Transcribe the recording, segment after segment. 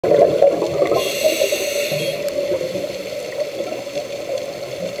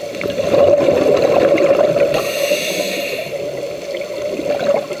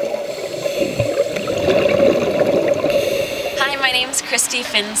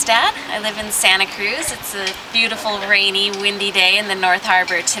Finstad. I live in Santa Cruz. It's a beautiful, rainy, windy day in the North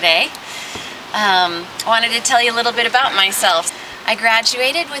Harbor today. I wanted to tell you a little bit about myself. I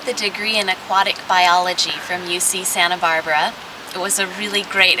graduated with a degree in aquatic biology from UC Santa Barbara. It was a really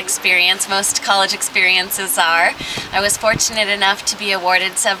great experience. Most college experiences are. I was fortunate enough to be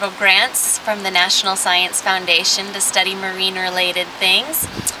awarded several grants from the National Science Foundation to study marine-related things.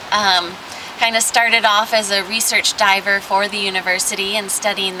 Kind of started off as a research diver for the university and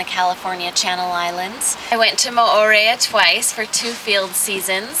studying the California Channel Islands. I went to Moorea twice for 2 field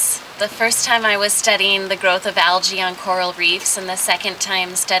seasons. The first time I was studying the growth of algae on coral reefs, and the second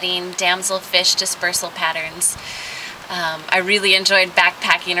time studying damselfish dispersal patterns. I really enjoyed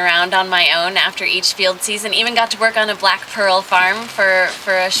backpacking around on my own after each field season. Even got to work on a black pearl farm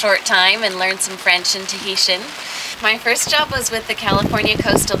for a short time and learn some French and Tahitian. My first job was with the California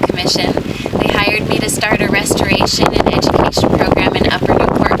Coastal Commission. They hired me to start a restoration and education program in Upper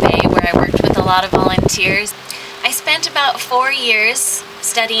Newport Bay, where I worked with a lot of volunteers. I spent about 4 years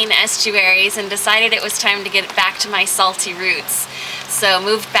studying estuaries and decided it was time to get back to my salty roots. So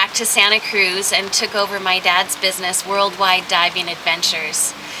moved back to Santa Cruz and took over my dad's business, Worldwide Diving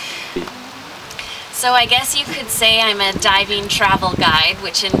Adventures. So I guess you could say I'm a diving travel guide,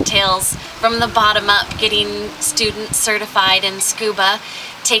 which entails from the bottom up getting students certified in scuba,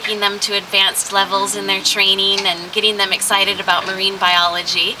 taking them to advanced levels in their training and getting them excited about marine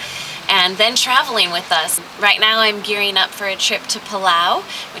biology, and then traveling with us. Right now I'm gearing up for a trip to Palau,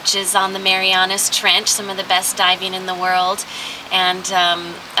 which is on the Marianas Trench, some of the best diving in the world. And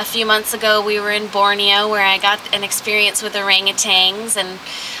a few months ago we were in Borneo, where I got an experience with orangutans, and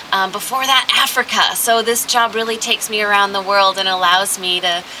before that Africa. So this job really takes me around the world and allows me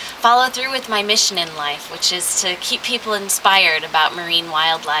to follow through with my mission in life, which is to keep people inspired about marine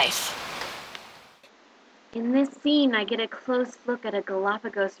wildlife. In this scene, I get a close look at a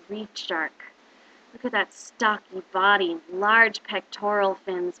Galapagos reef shark. Look at that stocky body, large pectoral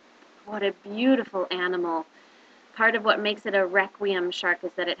fins. What a beautiful animal. Part of what makes it a requiem shark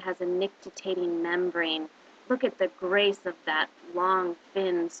is that it has a nictitating membrane. Look at the grace of that long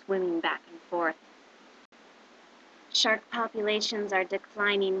fin swimming back and forth. Shark populations are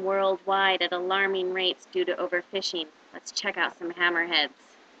declining worldwide at alarming rates due to overfishing. Let's check out some hammerheads,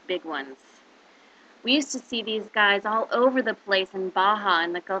 big ones. We used to see these guys all over the place in Baja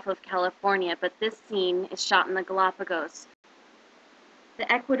in the Gulf of California, but this scene is shot in the Galapagos. The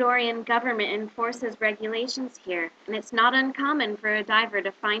Ecuadorian government enforces regulations here, and it's not uncommon for a diver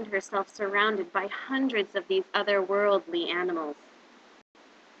to find herself surrounded by hundreds of these otherworldly animals.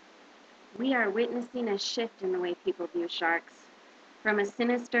 We are witnessing a shift in the way people view sharks, from a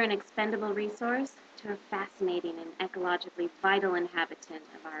sinister and expendable resource to a fascinating and ecologically vital inhabitant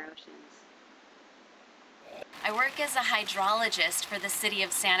of our oceans. I work as a hydrologist for the city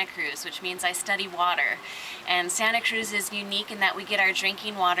of Santa Cruz, which means I study water. And Santa Cruz is unique in that we get our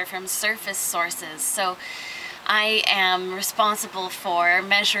drinking water from surface sources. So I am responsible for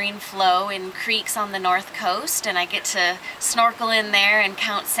measuring flow in creeks on the north coast, and I get to snorkel in there and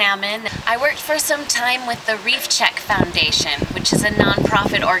count salmon. I worked for some time with the Reef Check Foundation, which is a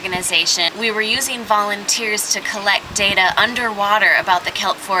non-profit organization. We were using volunteers to collect data underwater about the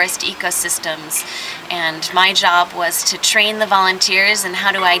kelp forest ecosystems, and my job was to train the volunteers in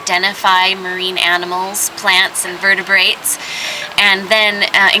how to identify marine animals, plants, and vertebrates, and then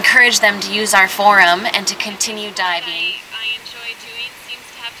encourage them to use our forum and to continue diving. I enjoy doing seems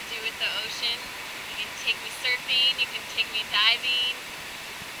to have to do with the ocean. You can take me surfing, you can take me diving.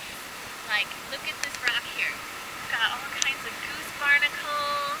 Like, look at this rock here. It's got all kinds of goose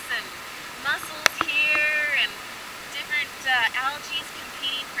barnacles and mussels here and different algae